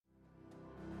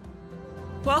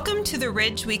Welcome to the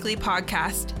Ridge Weekly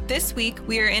Podcast. This week,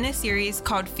 we are in a series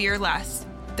called Fear Less.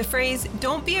 The phrase,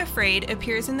 "don't be afraid,"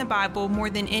 appears in the Bible more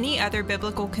than any other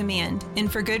biblical command,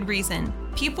 and for good reason.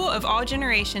 People of all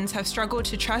generations have struggled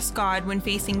to trust God when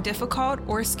facing difficult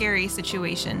or scary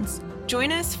situations.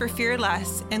 Join us for Fear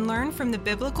Less and learn from the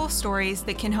biblical stories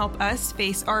that can help us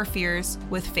face our fears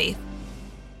with faith.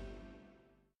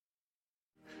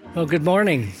 Well, good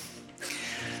morning.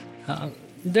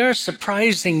 There are a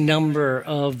surprising number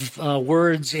of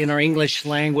words in our English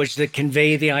language that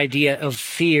convey the idea of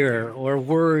fear or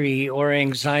worry or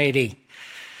anxiety.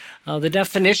 The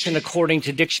definition, according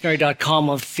to dictionary.com,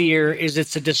 of fear is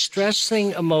it's a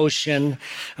distressing emotion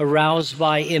aroused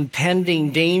by impending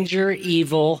danger,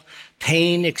 evil,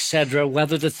 pain, etc.,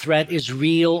 whether the threat is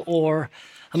real or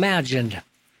imagined.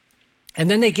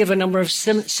 And then they give a number of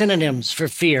synonyms for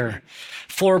fear: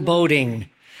 foreboding,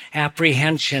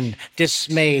 apprehension,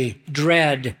 dismay,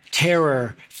 dread,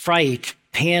 terror, fright,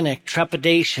 panic,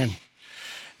 trepidation.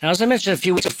 Now, as I mentioned a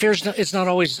few weeks ago, fear is not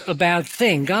always a bad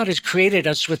thing. God has created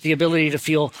us with the ability to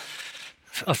feel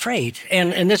afraid,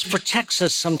 and this protects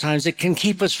us sometimes. It can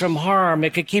keep us from harm.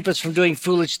 It can keep us from doing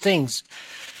foolish things.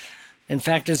 In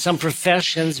fact, in some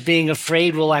professions, being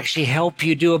afraid will actually help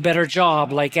you do a better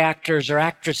job, like actors or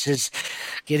actresses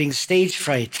getting stage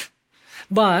fright.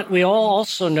 But we all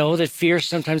also know that fear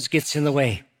sometimes gets in the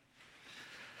way.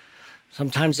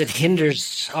 Sometimes it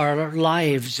hinders our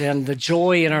lives and the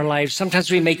joy in our lives. Sometimes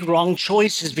we make wrong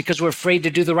choices because we're afraid to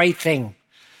do the right thing.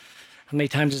 How many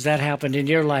times has that happened in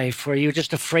your life where you're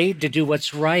just afraid to do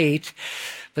what's right,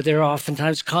 but there are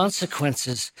oftentimes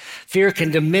consequences? Fear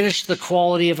can diminish the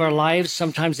quality of our lives.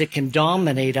 Sometimes it can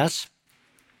dominate us.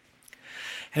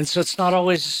 And so it's not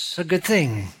always a good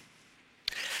thing.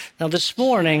 Now, this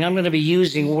morning, I'm going to be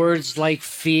using words like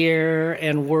fear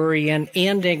and worry and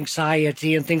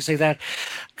anxiety and things like that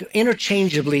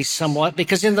interchangeably somewhat,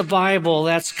 because in the Bible,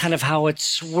 that's kind of how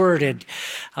it's worded.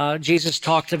 Jesus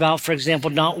talked about, for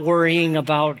example, not worrying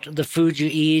about the food you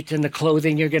eat and the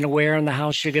clothing you're going to wear and the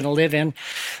house you're going to live in.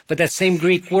 But that same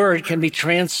Greek word can be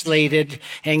translated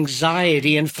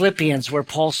anxiety in Philippians, where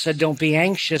Paul said, don't be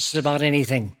anxious about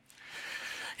anything.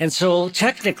 And so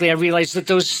technically, I realize that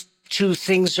those two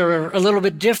things are a little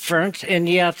bit different, and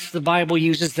yet the Bible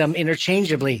uses them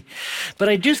interchangeably. But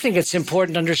I do think it's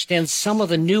important to understand some of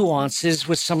the nuances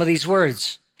with some of these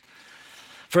words.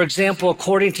 For example,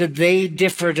 according to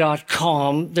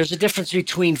theydiffer.com, there's a difference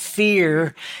between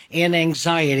fear and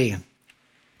anxiety.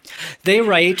 They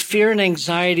write, fear and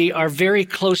anxiety are very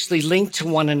closely linked to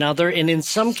one another and in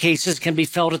some cases can be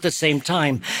felt at the same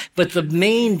time. But the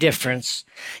main difference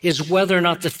is whether or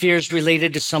not the fear is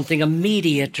related to something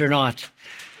immediate or not.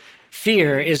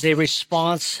 Fear is a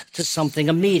response to something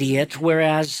immediate,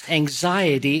 whereas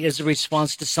anxiety is a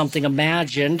response to something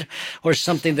imagined or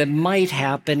something that might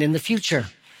happen in the future.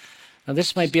 Now,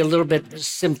 this might be a little bit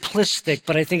simplistic,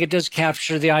 but I think it does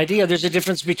capture the idea. There's a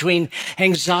difference between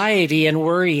anxiety and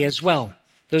worry as well.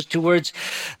 Those two words,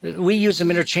 we use them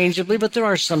interchangeably, but there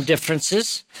are some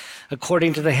differences.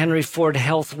 According to the Henry Ford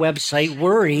Health website,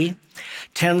 worry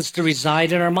tends to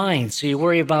reside in our mind. So you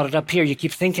worry about it up here. You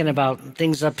keep thinking about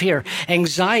things up here.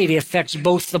 Anxiety affects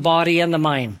both the body and the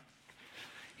mind.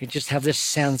 You just have this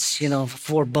sense,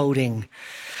 foreboding.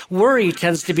 Worry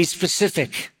tends to be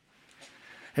specific.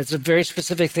 It's a very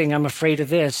specific thing. I'm afraid of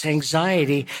this.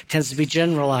 Anxiety tends to be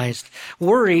generalized.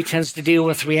 Worry tends to deal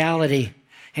with reality.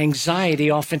 Anxiety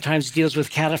oftentimes deals with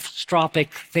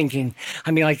catastrophic thinking.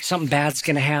 Like something bad's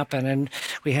going to happen, and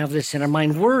we have this in our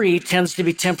mind. Worry tends to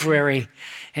be temporary.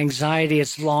 Anxiety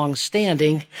is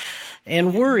long-standing.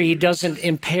 And worry doesn't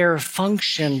impair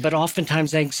function, but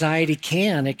oftentimes anxiety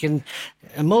can. It can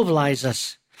immobilize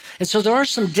us. And so there are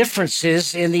some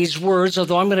differences in these words,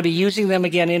 although I'm going to be using them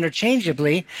again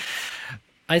interchangeably.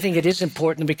 I think it is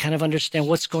important to kind of understand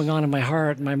what's going on in my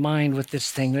heart and my mind with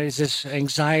this thing. Is this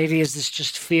anxiety? Is this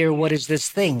just fear? What is this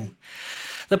thing?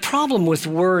 The problem with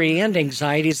worry and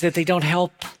anxiety is that they don't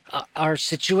help our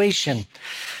situation.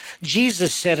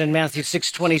 Jesus said in Matthew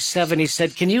 6:27, he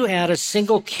said, "Can you add a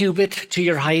single cubit to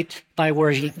your height by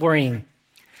worrying?"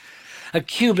 A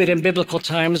cubit in biblical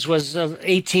times was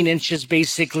 18 inches,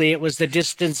 basically. It was the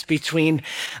distance between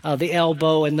the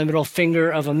elbow and the middle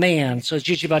finger of a man. So it's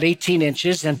usually about 18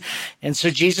 inches. And so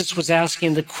Jesus was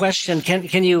asking the question,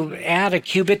 can you add a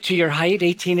cubit to your height,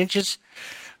 18 inches,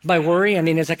 by worry?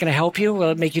 Is that going to help you?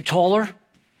 Will it make you taller?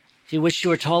 Do you wish you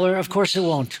were taller? Of course it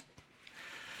won't.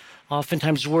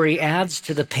 Oftentimes worry adds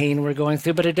to the pain we're going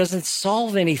through, but it doesn't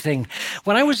solve anything.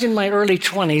 When I was in my early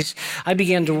 20s, I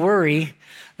began to worry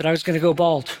that I was going to go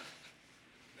bald.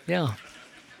 Yeah.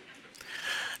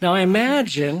 Now, I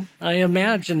imagine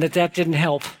that didn't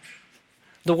help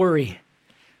the worry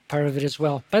part of it as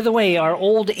well. By the way, the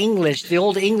Old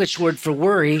English word for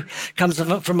worry comes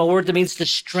from a word that means to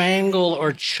strangle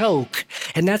or choke.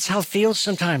 And that's how it feels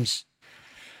sometimes.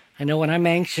 I know when I'm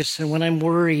anxious and when I'm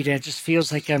worried, it just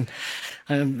feels like I'm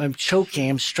choking,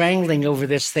 I'm strangling over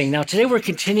this thing. Now, today we're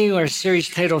continuing our series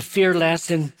titled Fear Less,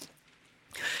 and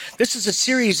this is a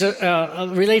series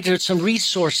related to some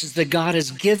resources that God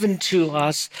has given to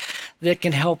us that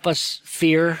can help us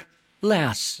fear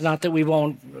less. Not that we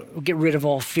won't get rid of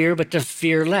all fear, but to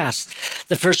fear less.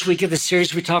 The first week of the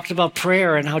series, we talked about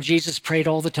prayer and how Jesus prayed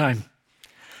all the time.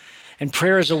 And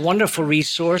prayer is a wonderful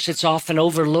resource. It's often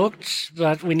overlooked,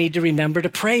 but we need to remember to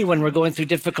pray when we're going through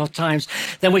difficult times.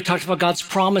 Then we talked about God's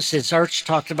promises. Arch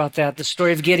talked about that, the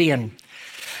story of Gideon.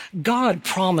 God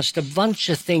promised a bunch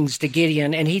of things to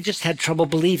Gideon, and he just had trouble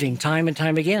believing time and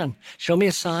time again. Show me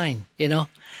a sign,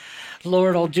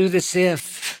 Lord, I'll do this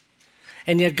if.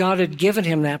 And yet God had given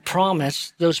him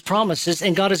those promises,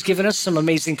 and God has given us some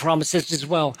amazing promises as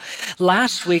well.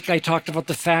 Last week, I talked about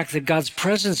the fact that God's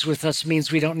presence with us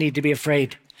means we don't need to be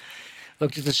afraid.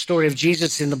 Looked at the story of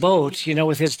Jesus in the boat,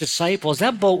 with his disciples.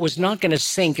 That boat was not going to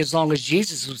sink as long as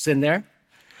Jesus was in there.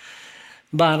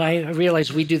 But I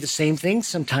realize we do the same thing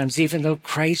sometimes. Even though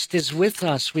Christ is with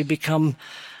us, we become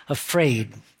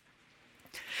afraid.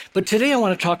 But today I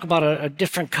want to talk about a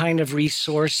different kind of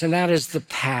resource, and that is the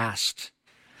past.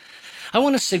 I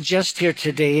want to suggest here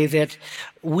today that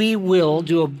we will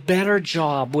do a better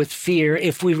job with fear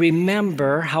if we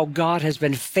remember how God has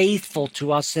been faithful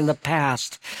to us in the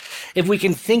past. If we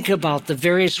can think about the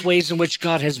various ways in which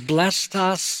God has blessed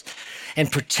us and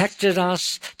protected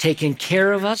us, taken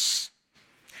care of us.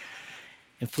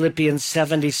 In Philippians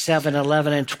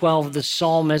 77:11 and 12, the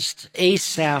psalmist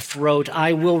Asaph wrote,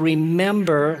 I will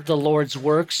remember the Lord's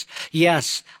works.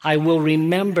 Yes, I will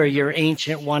remember your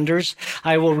ancient wonders.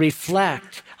 I will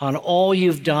reflect on all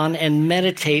you've done and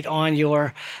meditate on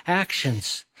your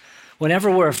actions. Whenever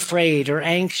we're afraid or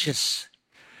anxious,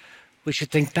 we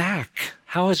should think back.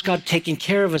 How has God taken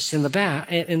care of us in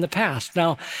the past?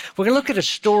 Now, we're going to look at a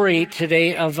story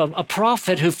today of a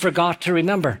prophet who forgot to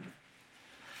remember.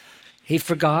 He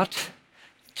forgot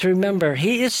to remember.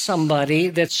 He is somebody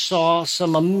that saw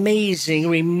some amazing,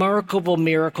 remarkable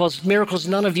miracles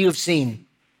none of you have seen.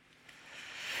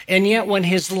 And yet when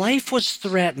his life was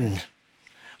threatened,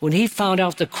 when he found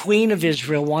out the queen of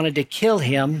Israel wanted to kill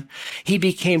him, he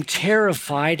became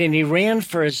terrified and he ran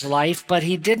for his life, but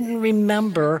he didn't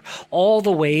remember all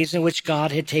the ways in which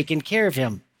God had taken care of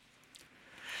him.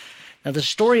 Now, the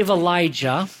story of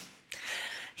Elijah,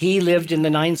 he lived in the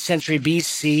 9th century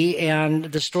BC, and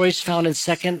the story is found in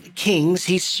 2 Kings.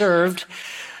 He served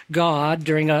God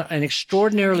during an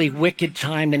extraordinarily wicked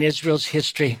time in Israel's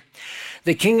history.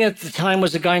 The king at the time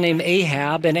was a guy named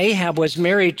Ahab, and Ahab was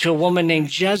married to a woman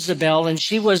named Jezebel, and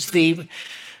she was the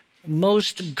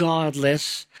most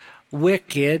godless,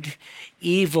 wicked,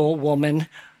 evil woman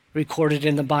recorded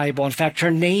in the Bible. In fact, her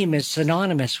name is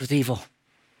synonymous with evil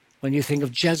when you think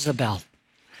of Jezebel.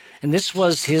 And this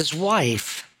was his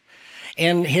wife.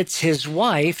 And it's his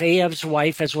wife, Ahab's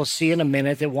wife, as we'll see in a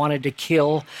minute, that wanted to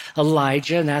kill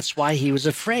Elijah, and that's why he was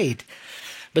afraid.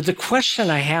 But the question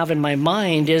I have in my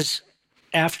mind is,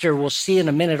 after we'll see in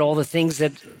a minute all the things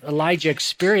that Elijah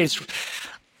experienced,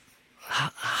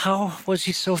 how was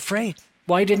he so afraid?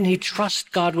 Why didn't he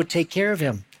trust God would take care of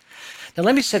him? Now,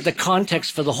 let me set the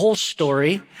context for the whole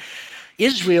story.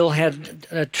 Israel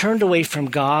had turned away from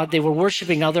God. They were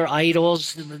worshiping other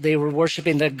idols. They were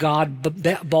worshiping the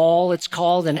god Baal, it's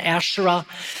called, and Asherah.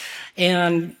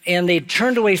 And they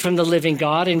turned away from the living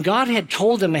God. And God had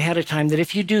told them ahead of time that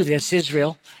if you do this,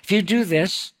 Israel, if you do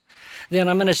this, then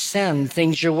I'm going to send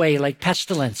things your way like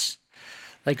pestilence,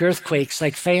 like earthquakes,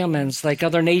 like famines, like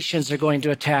other nations are going to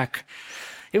attack.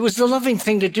 It was the loving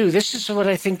thing to do. This is what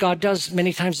I think God does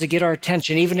many times to get our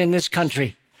attention, even in this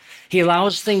country. He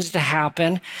allows things to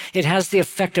happen. It has the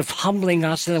effect of humbling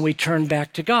us, and then we turn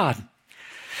back to God.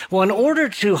 Well, in order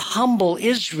to humble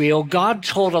Israel, God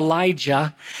told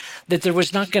Elijah that there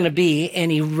was not going to be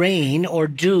any rain or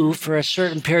dew for a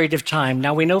certain period of time.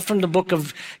 Now, we know from the book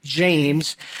of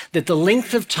James that the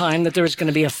length of time that there was going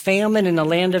to be a famine in the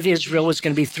land of Israel was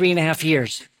going to be 3.5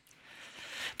 years.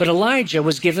 But Elijah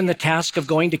was given the task of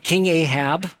going to King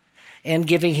Ahab and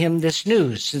giving him this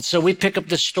news. And so we pick up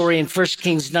the story in 1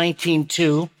 Kings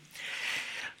 19:2.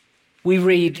 We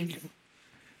read,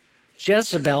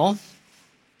 Jezebel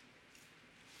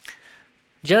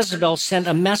sent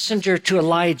a messenger to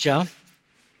Elijah.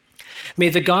 May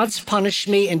the gods punish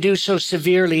me and do so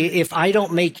severely if I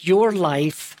don't make your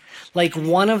life like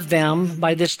one of them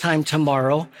by this time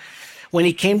tomorrow. When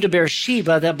he came to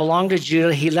Beersheba that belonged to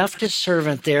Judah, he left his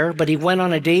servant there, but he went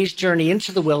on a day's journey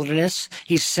into the wilderness.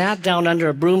 He sat down under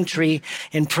a broom tree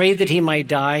and prayed that he might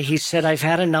die. He said, I've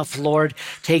had enough, Lord.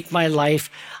 Take my life.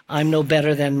 I'm no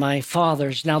better than my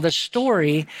fathers. Now, the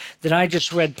story that I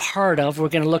just read part of, we're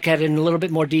going to look at it in a little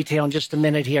bit more detail in just a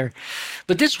minute here.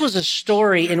 But this was a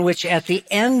story in which at the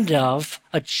end of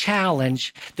a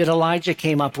challenge that Elijah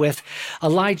came up with,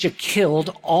 Elijah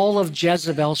killed all of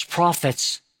Jezebel's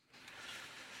prophets.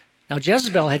 Now,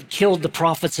 Jezebel had killed the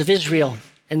prophets of Israel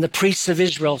and the priests of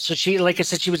Israel. So she, like I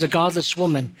said, she was a godless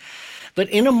woman. But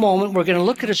in a moment, we're going to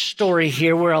look at a story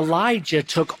here where Elijah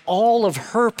took all of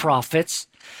her prophets,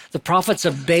 the prophets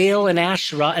of Baal and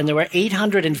Asherah, and there were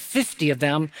 850 of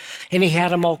them, and he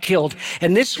had them all killed.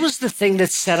 And this was the thing that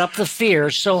set up the fear.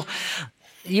 So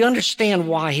you understand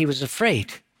why he was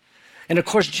afraid. And of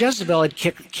course, Jezebel had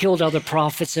killed other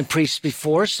prophets and priests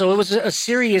before, so it was a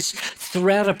serious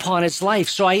threat upon his life.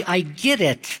 So I get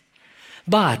it.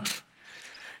 But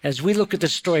as we look at the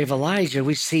story of Elijah,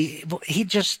 we see he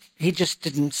just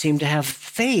didn't seem to have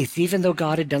faith, even though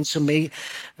God had done so many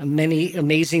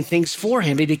amazing things for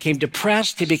him. He became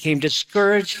depressed. He became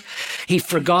discouraged. He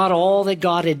forgot all that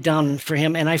God had done for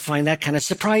him, and I find that kind of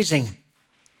surprising.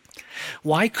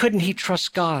 Why couldn't he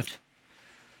trust God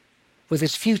with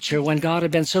his future when God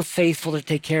had been so faithful to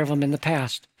take care of him in the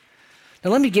past? Now,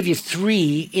 let me give you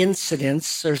 3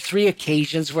 incidents or 3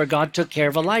 occasions where God took care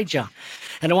of Elijah.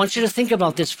 And I want you to think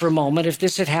about this for a moment. If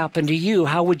this had happened to you,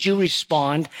 how would you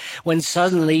respond when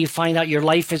suddenly you find out your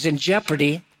life is in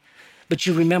jeopardy, but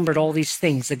you remembered all these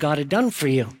things that God had done for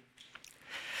you?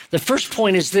 The first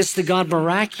point is this, that God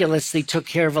miraculously took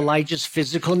care of Elijah's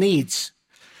physical needs.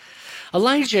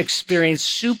 Elijah experienced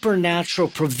supernatural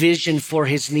provision for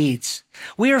his needs.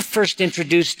 We are first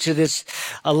introduced to this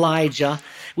Elijah.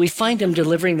 We find him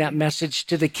delivering that message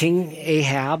to the king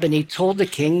Ahab, and he told the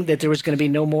king that there was going to be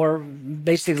no more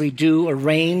basically dew or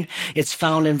rain. It's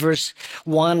found in verse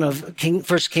 1 of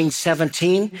 1 Kings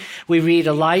 17. We read,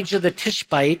 Elijah the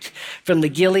Tishbite from the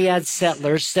Gilead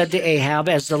settlers said to Ahab,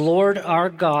 as the Lord our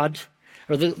God,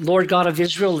 or the Lord God of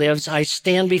Israel lives, I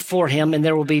stand before him, and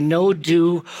there will be no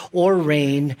dew or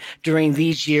rain during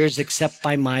these years except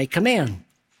by my command.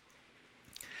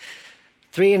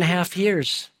 3.5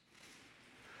 years.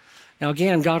 Now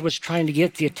again, God was trying to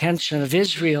get the attention of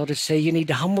Israel to say, you need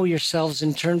to humble yourselves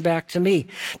and turn back to me.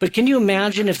 But can you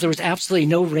imagine if there was absolutely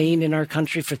no rain in our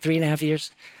country for 3.5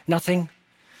 years? Nothing?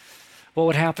 What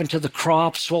would happen to the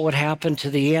crops? What would happen to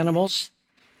the animals?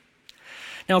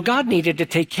 Now, God needed to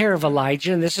take care of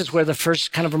Elijah, and this is where the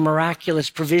first kind of a miraculous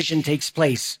provision takes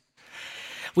place.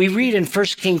 We read in 1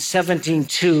 Kings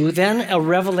 17:2, then a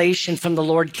revelation from the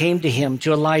Lord came to him,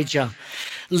 to Elijah.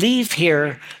 Leave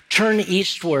here, turn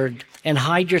eastward, and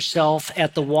hide yourself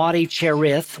at the Wadi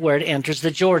Cherith, where it enters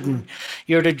the Jordan.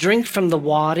 You're to drink from the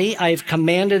wadi. I have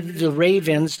commanded the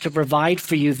ravens to provide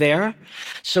for you there.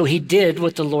 So he did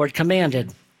what the Lord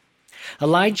commanded.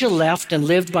 Elijah left and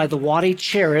lived by the Wadi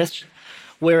Cherith,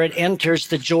 where it enters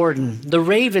the Jordan. The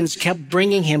ravens kept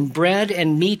bringing him bread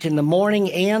and meat in the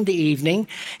morning and the evening,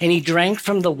 and he drank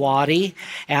from the wadi.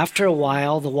 After a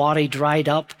while, the wadi dried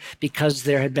up because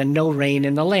there had been no rain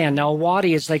in the land. Now, a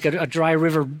wadi is like a dry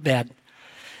river bed.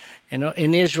 And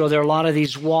in Israel, there are a lot of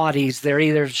these wadis. They're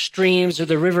either streams or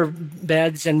the river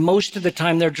beds, and most of the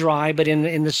time they're dry, but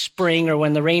in the spring or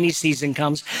when the rainy season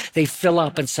comes, they fill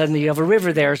up, and suddenly you have a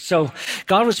river there. So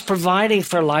God was providing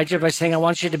for Elijah by saying, I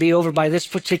want you to be over by this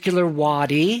particular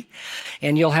wadi,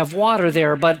 and you'll have water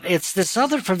there. But it's this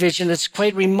other provision that's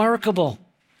quite remarkable.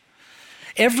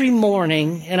 Every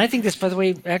morning, and I think this, by the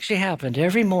way, actually happened,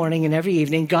 every morning and every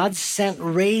evening, God sent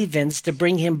ravens to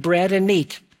bring him bread and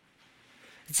meat.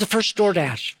 It's the first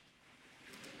DoorDash.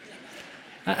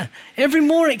 Every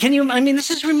morning,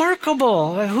 this is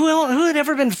remarkable. Who had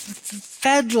ever been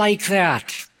fed like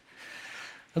that?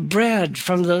 Bread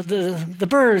from the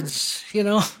birds,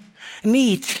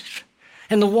 meat,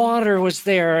 and the water was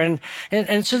there.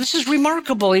 And so this is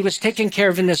remarkable. He was taken care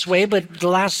of in this way, but the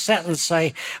last sentence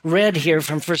I read here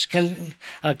from 1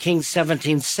 Kings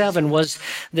 17:7 was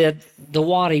that the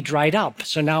wadi dried up.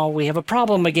 So now we have a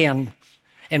problem again.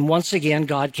 And once again,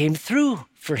 God came through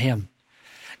for him.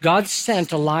 God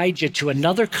sent Elijah to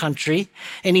another country,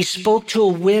 and he spoke to a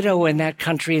widow in that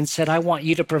country and said, I want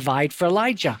you to provide for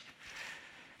Elijah.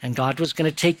 And God was going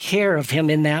to take care of him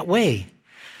in that way.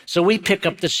 So we pick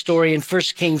up the story in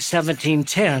 1 Kings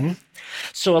 17:10.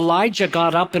 So Elijah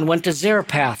got up and went to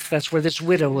Zarephath. That's where this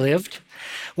widow lived.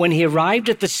 When he arrived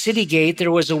at the city gate, there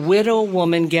was a widow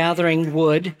woman gathering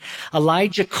wood.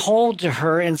 Elijah called to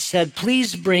her and said,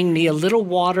 please bring me a little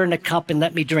water in a cup and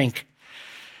let me drink.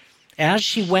 As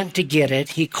she went to get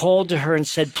it, he called to her and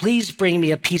said, "Please bring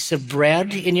me a piece of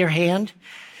bread in your hand."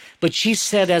 But she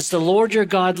said, "As the Lord your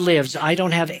God lives, I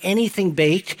don't have anything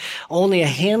baked, only a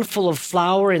handful of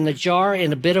flour in the jar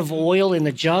and a bit of oil in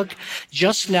the jug.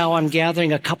 Just now I'm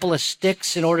gathering a couple of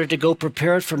sticks in order to go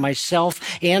prepare it for myself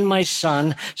and my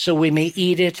son so we may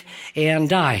eat it and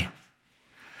die."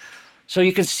 So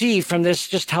you can see from this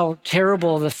just how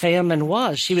terrible the famine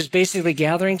was. She was basically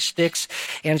gathering sticks,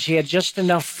 and she had just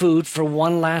enough food for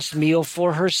one last meal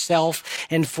for herself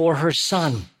and for her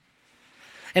son.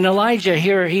 And Elijah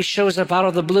here, he shows up out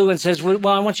of the blue and says, "Well,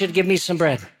 I want you to give me some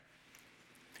bread."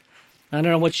 I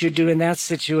don't know what you do in that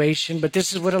situation, but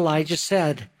this is what Elijah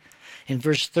said in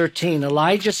verse 13.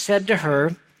 Elijah said to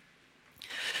her,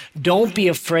 "Don't be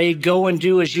afraid, go and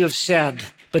do as you have said.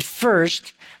 But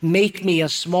first, make me a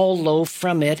small loaf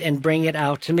from it and bring it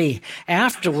out to me.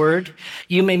 Afterward,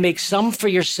 you may make some for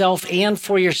yourself and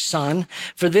for your son,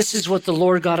 for this is what the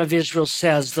Lord God of Israel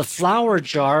says: the flour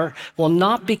jar will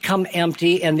not become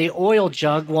empty and the oil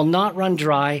jug will not run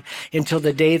dry until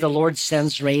the day the Lord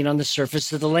sends rain on the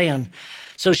surface of the land."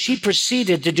 So she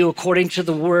proceeded to do according to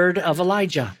the word of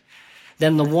Elijah.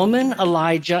 Then the woman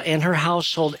Elijah and her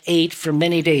household ate for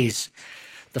many days.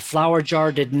 The flour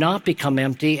jar did not become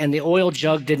empty, and the oil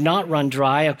jug did not run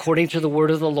dry, according to the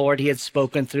word of the Lord he had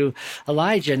spoken through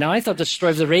Elijah. Now, I thought the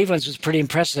story of the ravens was pretty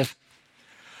impressive.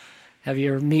 Have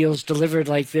your meals delivered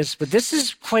like this? But this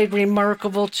is quite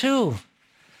remarkable, too.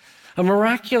 A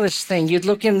miraculous thing. You'd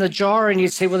look in the jar and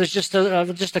you'd say, well, there's just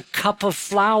a cup of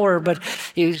flour, but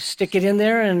you stick it in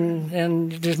there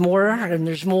and there's more,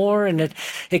 and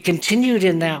it continued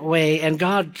in that way, and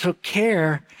God took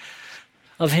care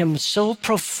of him so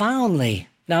profoundly.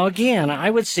 Now, again, I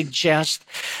would suggest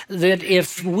that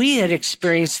if we had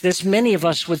experienced this, many of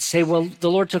us would say, well,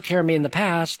 the Lord took care of me in the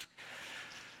past.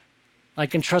 I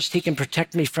can trust he can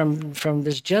protect me from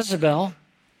this Jezebel.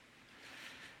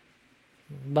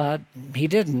 But he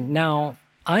didn't. Now,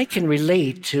 I can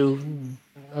relate to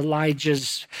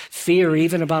Elijah's fear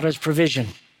even about his provision.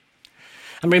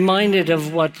 I'm reminded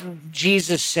of what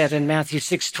Jesus said in Matthew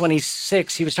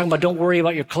 6:26. He was talking about, don't worry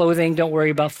about your clothing, don't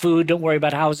worry about food, don't worry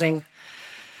about housing.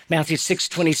 Matthew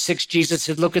 6:26, Jesus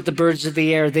said, look at the birds of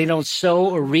the air. They don't sow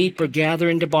or reap or gather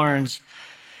into barns,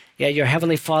 yet your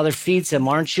heavenly Father feeds them.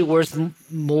 Aren't you worth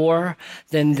more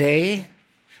than they?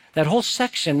 That whole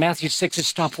section, Matthew 6, is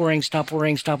stop worrying, stop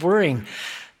worrying, stop worrying.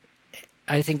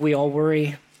 I think we all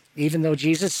worry, even though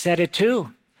Jesus said it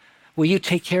too. Will you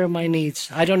take care of my needs?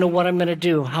 I don't know what I'm going to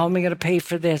do. How am I going to pay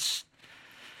for this?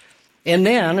 And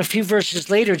then a few verses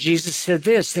later, Jesus said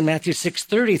this in Matthew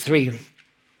 6:33,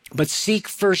 but seek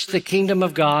first the kingdom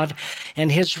of God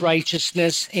and his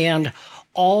righteousness, and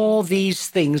all these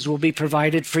things will be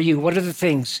provided for you. What are the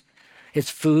things? It's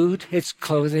food, it's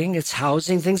clothing, it's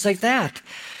housing, things like that.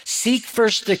 Seek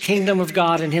first the kingdom of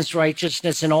God and his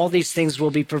righteousness, and all these things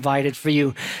will be provided for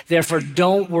you. Therefore,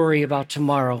 don't worry about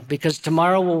tomorrow, because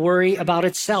tomorrow will worry about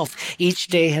itself. Each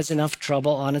day has enough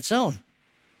trouble on its own.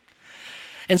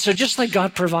 And so just like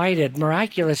God provided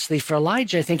miraculously for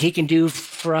Elijah, I think he can do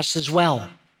for us as well.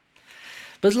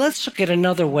 But let's look at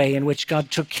another way in which God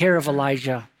took care of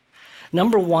Elijah.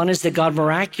 Number one is that God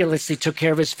miraculously took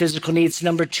care of his physical needs.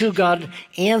 Number two, God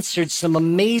answered some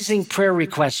amazing prayer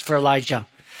requests for Elijah.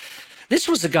 This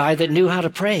was a guy that knew how to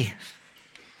pray.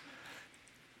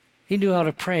 He knew how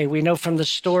to pray. We know from the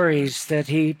stories that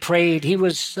he prayed.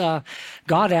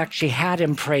 God actually had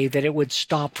him pray that it would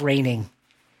stop raining.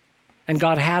 And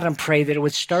God had him pray that it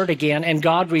would start again. And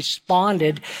God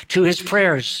responded to his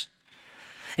prayers.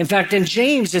 In fact, in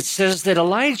James, it says that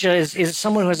Elijah is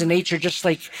someone who has a nature just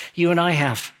like you and I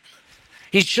have.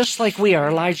 He's just like we are,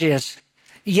 Elijah is.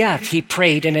 Yet he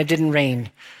prayed and it didn't rain.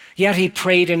 Yet he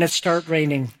prayed and it started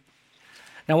raining.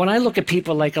 Now, when I look at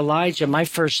people like Elijah, my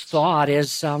first thought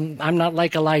is, I'm not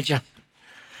like Elijah.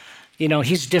 You know,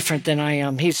 he's different than I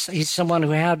am. He's someone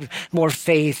who had more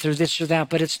faith or this or that,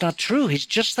 but it's not true. He's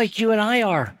just like you and I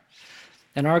are.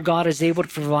 And our God is able to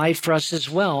provide for us as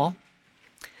well.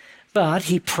 But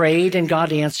he prayed and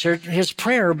God answered his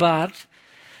prayer. But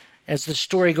as the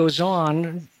story goes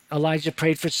on, Elijah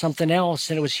prayed for something else,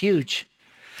 and it was huge.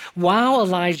 While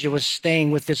Elijah was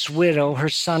staying with this widow, her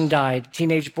son died.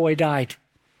 Teenage boy died.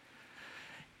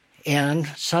 And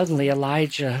suddenly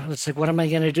Elijah was like, what am I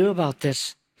going to do about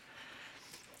this?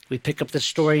 We pick up the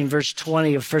story in verse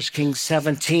 20 of 1 Kings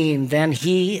 17. Then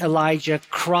he, Elijah,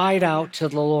 cried out to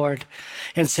the Lord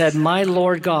and said, my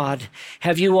Lord God,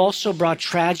 have you also brought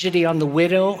tragedy on the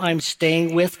widow I'm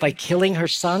staying with by killing her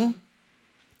son?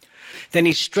 Then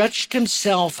he stretched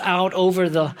himself out over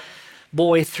the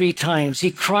boy 3 times.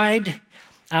 He cried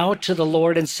out to the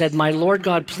Lord and said, "My Lord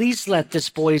God, please let this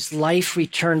boy's life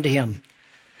return to him."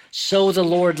 So the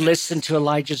Lord listened to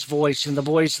Elijah's voice, and the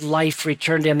boy's life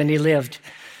returned to him, and he lived.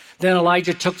 Then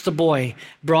Elijah took the boy,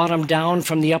 brought him down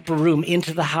from the upper room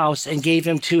into the house, and gave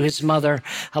him to his mother.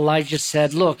 Elijah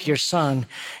said, "Look, your son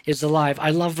is alive." I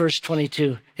love verse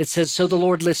 22. It says, so the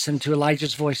Lord listened to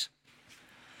Elijah's voice.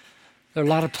 There are a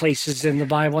lot of places in the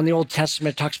Bible. In the Old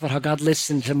Testament, it talks about how God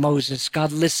listened to Moses.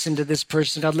 God listened to this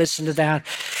person. God listened to that.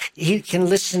 He can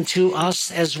listen to us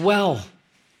as well.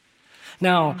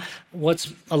 Now,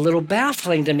 what's a little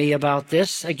baffling to me about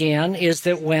this, again, is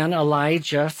that when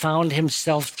Elijah found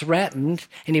himself threatened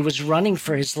and he was running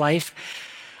for his life,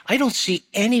 I don't see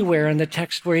anywhere in the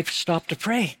text where he stopped to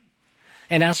pray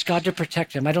and ask God to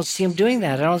protect him. I don't see him doing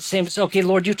that. I don't see him say, "Okay,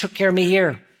 Lord, you took care of me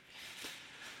here."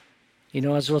 You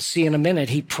know, as we'll see in a minute,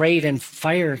 he prayed and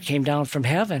fire came down from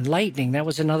heaven, lightning. That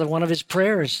was another one of his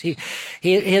prayers. He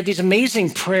had these amazing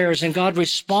prayers, and God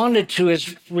responded to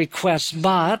his requests,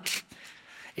 but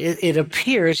it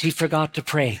appears he forgot to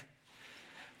pray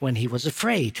when he was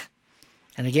afraid.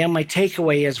 And again, my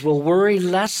takeaway is we'll worry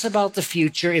less about the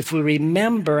future if we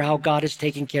remember how God has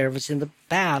taken care of us in the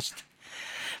past.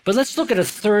 But let's look at a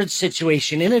third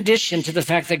situation. In addition to the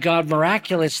fact that God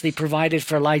miraculously provided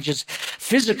for Elijah's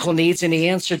physical needs and he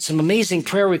answered some amazing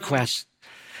prayer requests.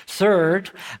 Third,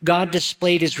 God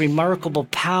displayed his remarkable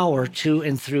power to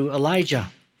and through Elijah.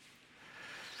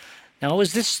 Now, it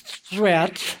was this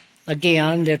threat,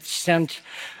 again, that sent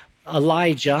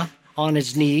Elijah on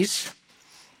his knees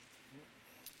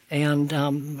and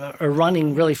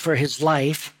running really for his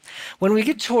life. When we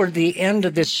get toward the end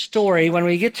of this story, when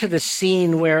we get to the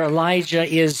scene where Elijah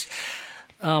is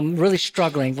really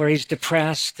struggling, where he's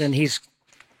depressed and he's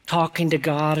talking to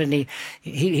God and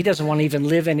he doesn't want to even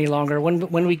live any longer.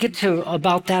 When we get to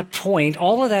about that point,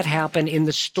 all of that happened in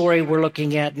the story we're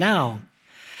looking at now,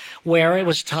 where it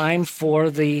was time for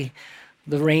the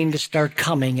rain to start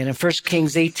coming. And in 1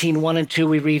 Kings 18:1 and 2,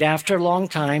 we read, after a long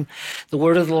time, the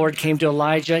word of the Lord came to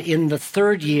Elijah in the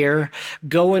third year,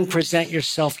 "Go and present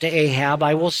yourself to Ahab.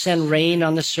 I will send rain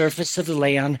on the surface of the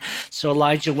land." So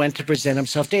Elijah went to present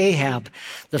himself to Ahab.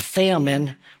 The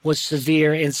famine was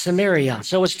severe in Samaria.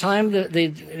 So it was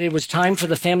time for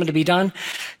the famine to be done.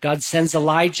 God sends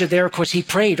Elijah there. Of course, he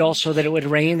prayed also that it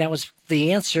would rain. That was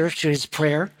the answer to his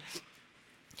prayer.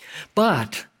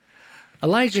 But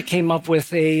Elijah came up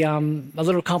with a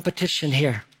little competition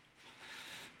here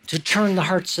to turn the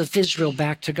hearts of Israel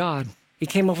back to God. He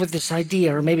came up with this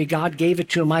idea, or maybe God gave it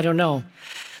to him, I don't know.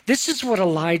 This is what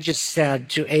Elijah said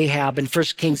to Ahab in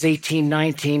 1 Kings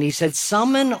 18:19. He said,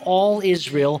 "Summon all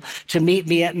Israel to meet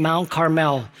me at Mount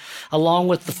Carmel, along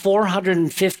with the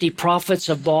 450 prophets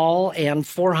of Baal and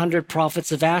 400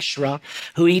 prophets of Asherah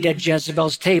who eat at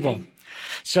Jezebel's table."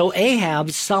 So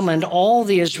Ahab summoned all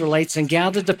the Israelites and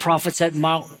gathered the prophets at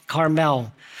Mount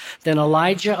Carmel. Then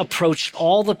Elijah approached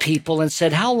all the people and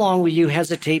said, "How long will you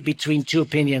hesitate between two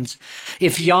opinions?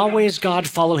 If Yahweh is God,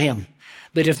 follow him.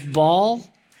 But if Baal,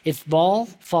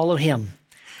 follow him."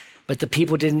 But the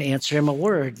people didn't answer him a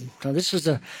word. Now this was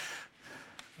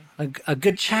a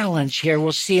good challenge here.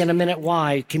 We'll see in a minute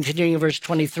why. Continuing in verse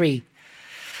 23.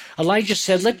 Elijah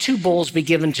said, "Let 2 bowls be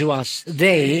given to us.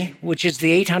 They," which is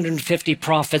the 850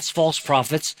 prophets, false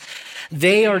prophets,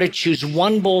 "they are to choose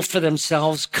 1 bowl for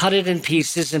themselves, cut it in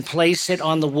pieces and place it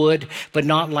on the wood, but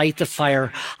not light the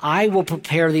fire. I will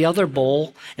prepare the other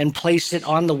bowl and place it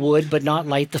on the wood, but not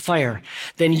light the fire.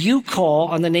 Then you call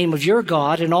on the name of your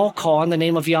God, and I'll call on the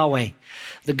name of Yahweh.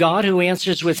 The God who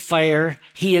answers with fire,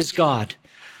 he is God."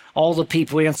 All the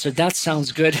people answered, "That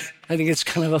sounds good." I think it's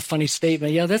kind of a funny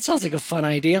statement. Yeah, that sounds like a fun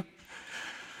idea.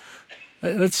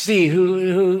 Let's see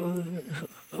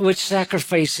which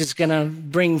sacrifice is going to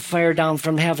bring fire down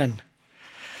from heaven.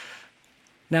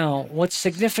 Now, what's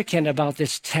significant about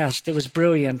this test, it was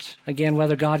brilliant. Again,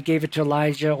 whether God gave it to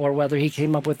Elijah or whether he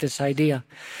came up with this idea.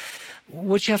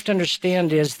 What you have to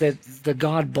understand is that the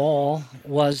god Baal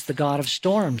was the god of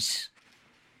storms.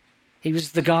 He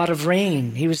was the god of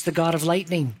rain. He was the god of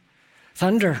lightning,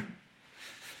 thunder.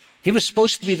 He was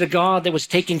supposed to be the God that was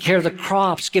taking care of the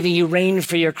crops, giving you rain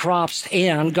for your crops,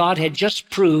 and God had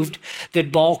just proved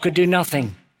that Baal could do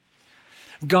nothing.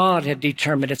 God had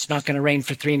determined it's not going to rain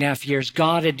for 3.5 years.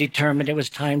 God had determined it was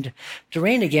time to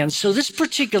rain again. So this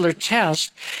particular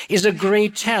test is a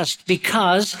great test,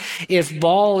 because if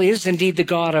Baal is indeed the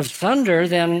God of thunder,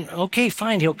 then okay,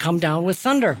 fine, he'll come down with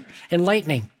thunder and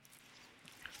lightning.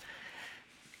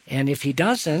 And if he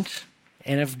doesn't,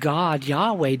 and if God,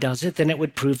 Yahweh, does it, then it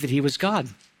would prove that he was God.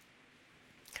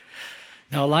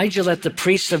 Now, Elijah let the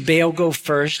priests of Baal go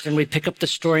first, and we pick up the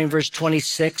story in verse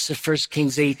 26 of 1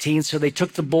 Kings 18. So they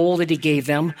took the bowl that he gave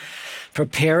them,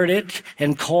 prepared it,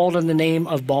 and called on the name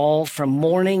of Baal from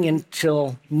morning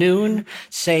until noon,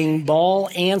 saying, Baal,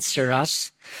 answer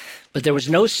us. But there was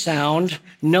no sound.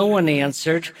 No one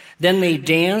answered. Then they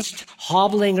danced,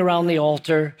 hobbling around the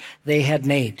altar they had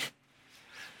made.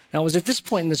 Now, it was at this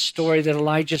point in the story that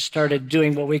Elijah started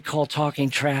doing what we call talking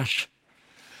trash.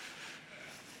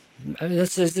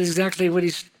 That's exactly what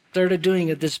he started doing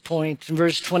at this point. In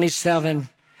verse 27,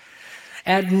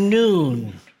 at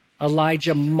noon,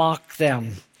 Elijah mocked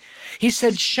them. He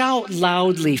said, shout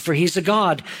loudly, for he's a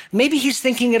god. Maybe he's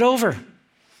thinking it over.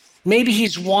 Maybe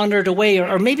he's wandered away,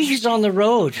 or maybe he's on the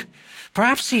road.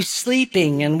 Perhaps he's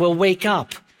sleeping and will wake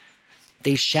up.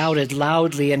 They shouted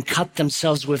loudly and cut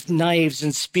themselves with knives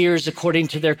and spears according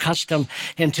to their custom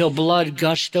until blood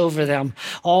gushed over them.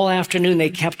 All afternoon they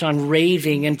kept on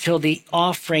raving until the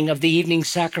offering of the evening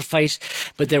sacrifice,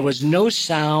 but there was no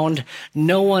sound,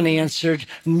 no one answered,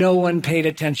 no one paid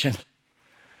attention.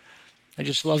 I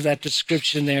just love that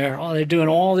description there. Oh, they're doing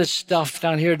all this stuff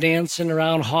down here, dancing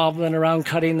around, hobbling around,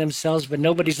 cutting themselves, but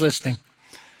nobody's listening.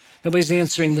 Nobody's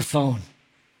answering the phone.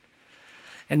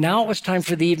 And now it was time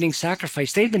for the evening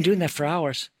sacrifice. They'd been doing that for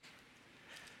hours.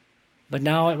 But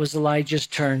now it was Elijah's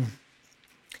turn.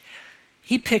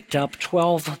 He picked up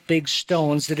 12 big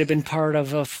stones that had been part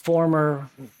of a former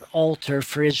altar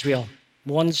for Israel.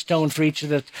 One stone for each of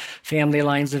the family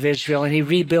lines of Israel. And he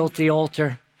rebuilt the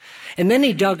altar. And then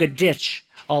he dug a ditch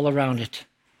all around it,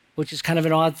 which is kind of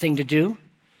an odd thing to do.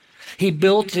 He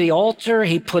built the altar,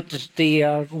 he put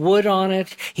the wood on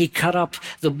it, he cut up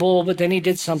the bull, but then he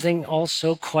did something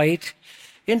also quite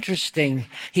interesting.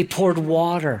 He poured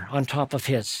water on top of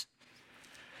his.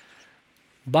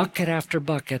 Bucket after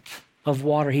bucket of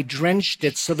water. He drenched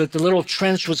it so that the little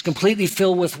trench was completely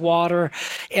filled with water.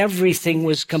 Everything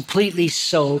was completely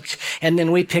soaked. And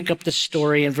then we pick up the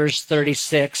story in verse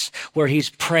 36 where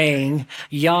he's praying,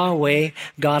 Yahweh,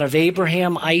 God of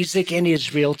Abraham, Isaac, and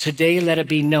Israel, today let it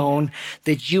be known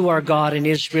that you are God in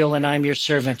Israel and I'm your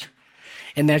servant.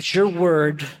 And that's your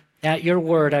word. At your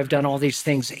word, I've done all these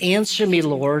things. Answer me,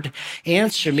 Lord.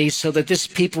 Answer me so that this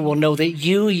people will know that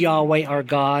you, Yahweh, are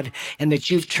God and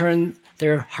that you've turned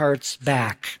their hearts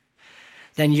back.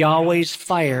 Then Yahweh's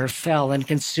fire fell and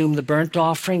consumed the burnt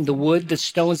offering, the wood, the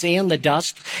stones, and the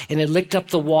dust, and it licked up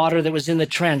the water that was in the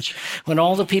trench. When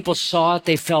all the people saw it,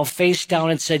 they fell face down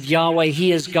and said, Yahweh,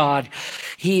 he is God.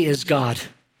 He is God.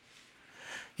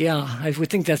 Yeah, I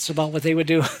would think that's about what they would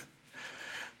do.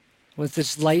 With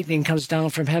this lightning comes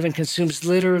down from heaven, consumes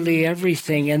literally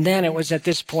everything. And then it was at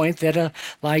this point that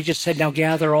Elijah said, now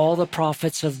gather all the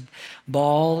prophets of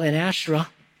Baal and Asherah.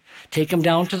 Take them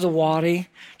down to the wadi,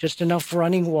 just enough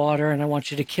running water, and I want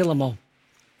you to kill them all.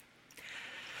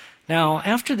 Now,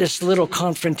 after this little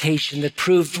confrontation that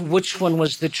proved which one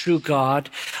was the true God,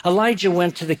 Elijah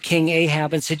went to the king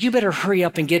Ahab and said, you better hurry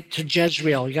up and get to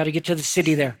Jezreel. You got to get to the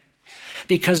city there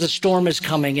because a storm is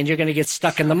coming and you're going to get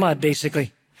stuck in the mud,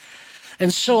 basically.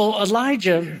 And so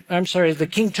the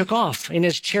king took off in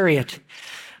his chariot.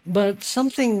 But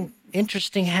something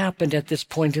interesting happened at this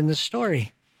point in the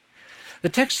story. The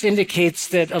text indicates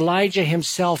that Elijah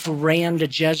himself ran to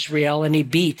Jezreel and he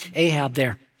beat Ahab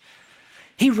there.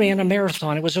 He ran a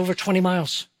marathon. It was over 20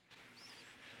 miles.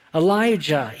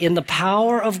 Elijah, in the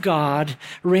power of God,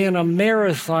 ran a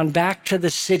marathon back to the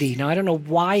city. Now, I don't know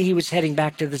why he was heading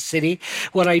back to the city.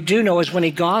 What I do know is when he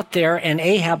got there and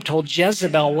Ahab told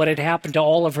Jezebel what had happened to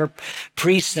all of her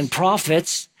priests and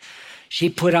prophets, she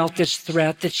put out this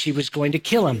threat that she was going to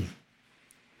kill him.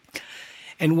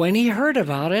 And when he heard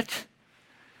about it,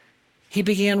 he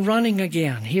began running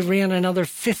again. He ran another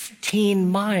 15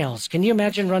 miles. Can you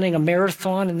imagine running a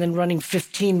marathon and then running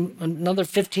another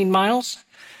 15 miles?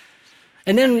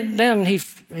 And then he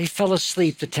fell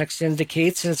asleep, the text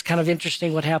indicates, and it's kind of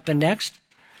interesting what happened next,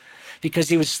 because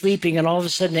he was sleeping, and all of a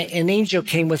sudden an angel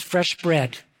came with fresh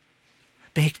bread,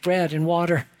 baked bread and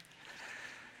water.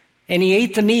 And he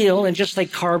ate the meal, and just like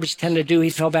carbs tend to do, he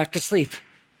fell back to sleep.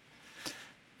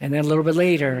 And then a little bit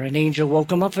later, an angel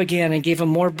woke him up again and gave him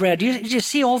more bread. You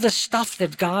see all this stuff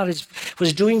that God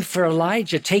was doing for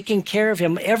Elijah, taking care of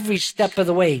him every step of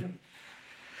the way.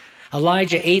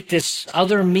 Elijah ate this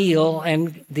other meal,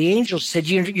 and the angel said,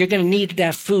 you're going to need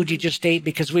that food you just ate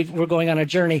because we're going on a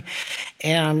journey.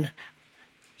 And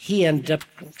he ended up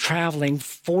traveling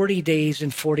 40 days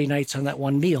and 40 nights on that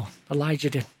one meal. Elijah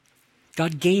did.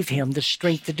 God gave him the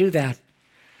strength to do that.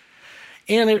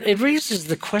 And it raises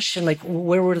the question, like,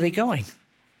 where were they going?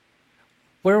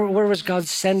 Where was God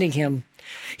sending him?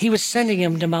 He was sending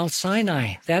him to Mount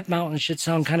Sinai. That mountain should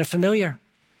sound kind of familiar.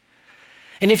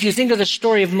 And if you think of the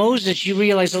story of Moses, you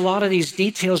realize a lot of these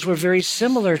details were very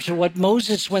similar to what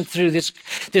Moses went through.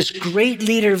 This great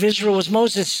leader of Israel was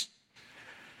Moses.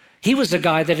 He was the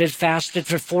guy that had fasted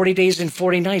for 40 days and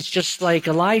 40 nights, just like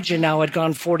Elijah now had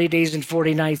gone 40 days and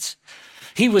 40 nights.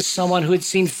 He was someone who had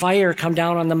seen fire come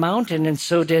down on the mountain, and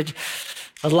so did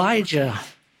Elijah.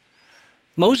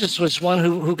 Moses was one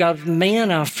who got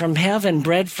manna from heaven,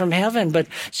 bread from heaven, but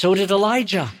so did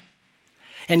Elijah.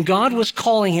 And God was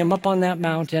calling him up on that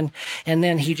mountain, and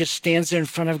then he just stands there in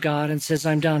front of God and says,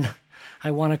 I'm done.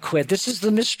 I want to quit. This is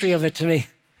the mystery of it to me.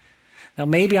 Now,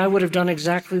 maybe I would have done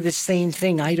exactly the same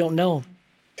thing. I don't know.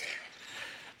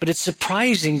 But it's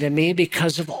surprising to me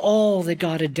because of all that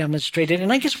God had demonstrated.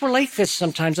 And I guess we're like this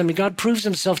sometimes. I mean, God proves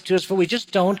himself to us, but we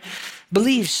just don't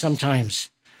believe sometimes.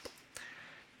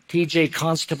 T.J.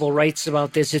 Constable writes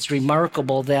about this. It's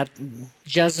remarkable that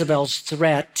Jezebel's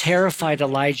threat terrified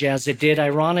Elijah as it did.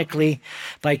 Ironically,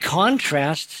 by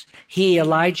contrast,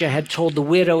 Elijah, had told the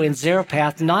widow in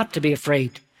Zarephath not to be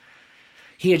afraid.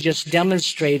 He had just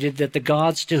demonstrated that the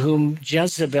gods to whom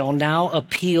Jezebel now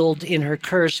appealed in her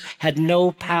curse had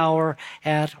no power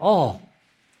at all.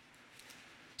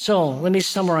 So let me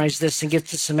summarize this and get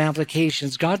to some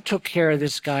applications. God took care of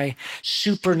this guy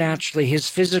supernaturally, his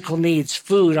physical needs,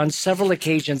 food on several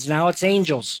occasions. Now it's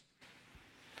angels.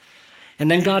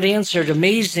 And then God answered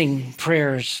amazing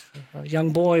prayers. A young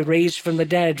boy raised from the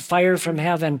dead, fire from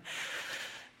heaven,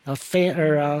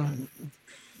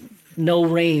 no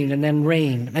rain, and then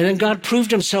rain. And then God proved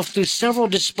himself through several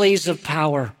displays of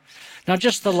power. Not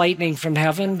just the lightning from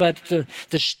heaven, but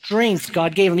the strength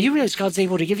God gave him. You realize God's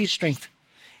able to give you strength.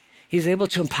 He's able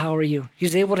to empower you.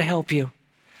 He's able to help you.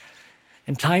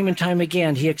 And time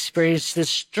again, he experienced this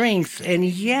strength. And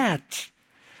yet,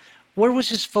 where was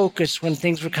his focus when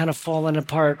things were kind of falling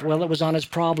apart? Well, it was on his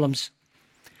problems.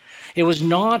 It was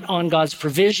not on God's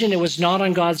provision. It was not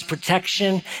on God's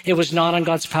protection. It was not on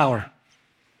God's power.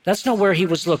 That's not where he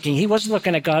was looking. He wasn't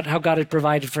looking at God, how God had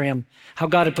provided for him, how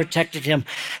God had protected him,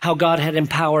 how God had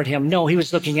empowered him. No, he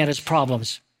was looking at his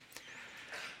problems.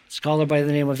 A scholar by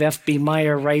the name of F.B.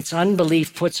 Meyer writes,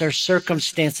 unbelief puts our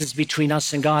circumstances between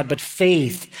us and God, but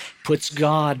faith puts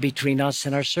God between us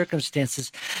and our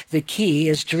circumstances. The key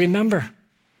is to remember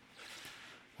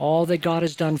all that God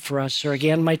has done for us. Or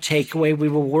again, my takeaway, we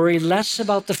will worry less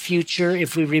about the future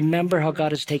if we remember how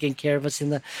God has taken care of us in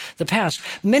the past.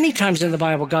 Many times in the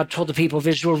Bible, God told the people of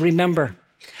Israel, remember.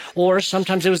 Or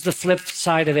sometimes it was the flip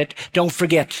side of it, don't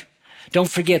forget. Don't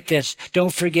forget this.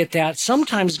 Don't forget that.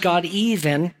 Sometimes God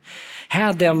even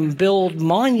had them build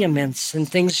monuments and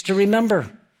things to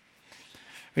remember.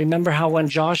 Remember how when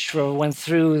Joshua went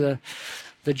through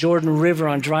the Jordan River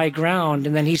on dry ground,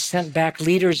 and then he sent back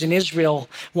leaders in Israel,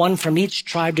 one from each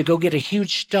tribe, to go get a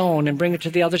huge stone and bring it to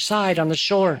the other side on the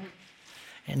shore.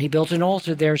 And he built an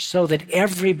altar there so that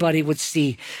everybody would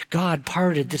see God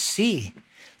parted the sea.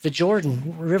 The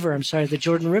Jordan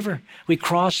River. We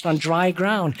crossed on dry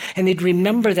ground, and they'd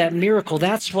remember that miracle.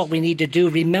 That's what we need to do,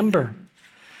 remember.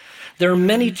 There are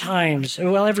many times,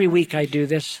 well, every week I do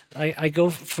this. I go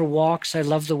for walks. I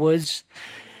love the woods,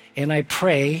 and I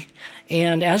pray.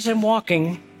 And as I'm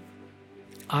walking,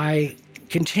 I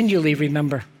continually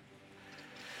remember.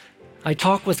 I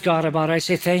talk with God about it. I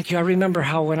say, thank you. I remember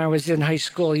how when I was in high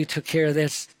school, you took care of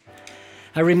this.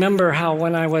 I remember how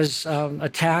when I was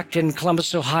attacked in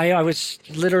Columbus, Ohio, I was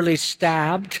literally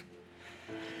stabbed.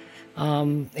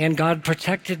 And God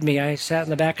protected me. I sat in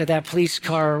the back of that police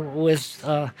car with,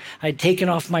 I'd taken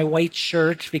off my white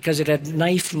shirt because it had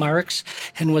knife marks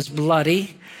and was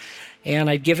bloody. And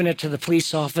I'd given it to the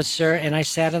police officer, and I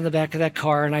sat in the back of that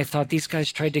car, and I thought, these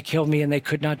guys tried to kill me, and they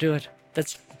could not do it.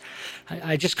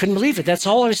 I just couldn't believe it. That's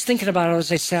all I was thinking about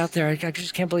as I sat there. I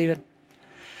just can't believe it.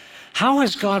 How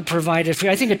has God provided for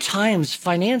you? I think at times,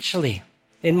 financially,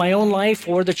 in my own life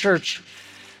or the church.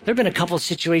 There have been a couple of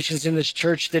situations in this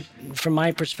church that, from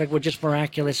my perspective, were just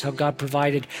miraculous, how God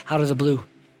provided out of the blue.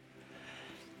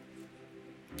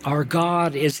 Our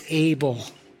God is able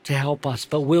to help us,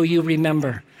 but will you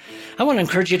remember? I want to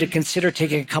encourage you to consider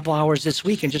taking a couple hours this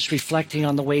week and just reflecting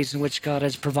on the ways in which God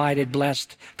has provided,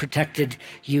 blessed, protected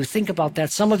you. Think about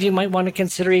that. Some of you might want to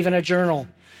consider even a journal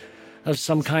of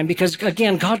some kind, because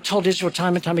again, God told Israel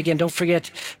time and time again, don't forget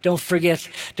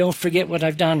what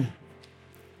I've done.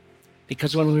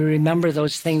 Because when we remember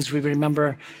those things, we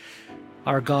remember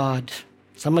our God.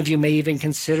 Some of you may even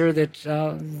consider that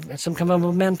some kind of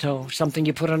memento, something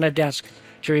you put on a desk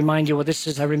to remind you, well,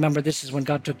 I remember this is when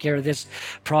God took care of this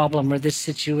problem or this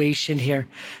situation here.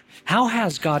 How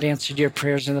has God answered your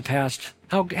prayers in the past?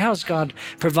 How has God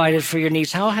provided for your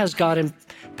needs? How has God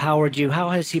empowered you? How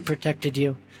has he protected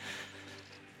you?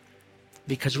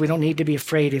 because we don't need to be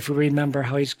afraid if we remember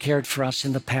how he's cared for us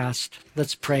in the past.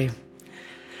 Let's pray.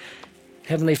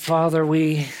 Heavenly Father,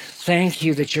 we thank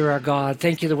you that you're our God.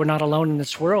 Thank you that we're not alone in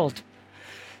this world.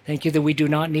 Thank you that we do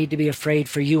not need to be afraid,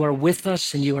 for you are with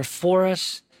us and you are for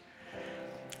us.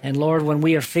 And Lord, when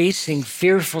we are facing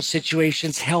fearful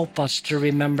situations, help us to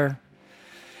remember.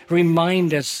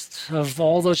 Remind us of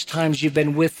all those times you've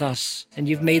been with us and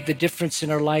you've made the difference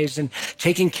in our lives and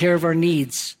taking care of our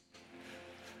needs.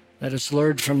 Let us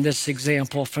learn from this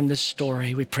example, from this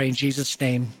story. We pray in Jesus'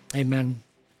 name. Amen.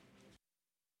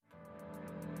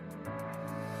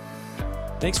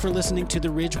 Thanks for listening to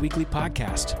the Ridge Weekly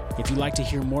Podcast. If you'd like to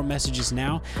hear more messages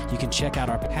now, you can check out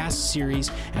our past series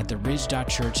at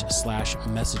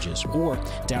theridge.church/messages or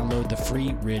download the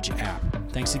free Ridge app.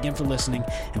 Thanks again for listening,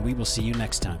 and we will see you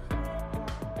next time.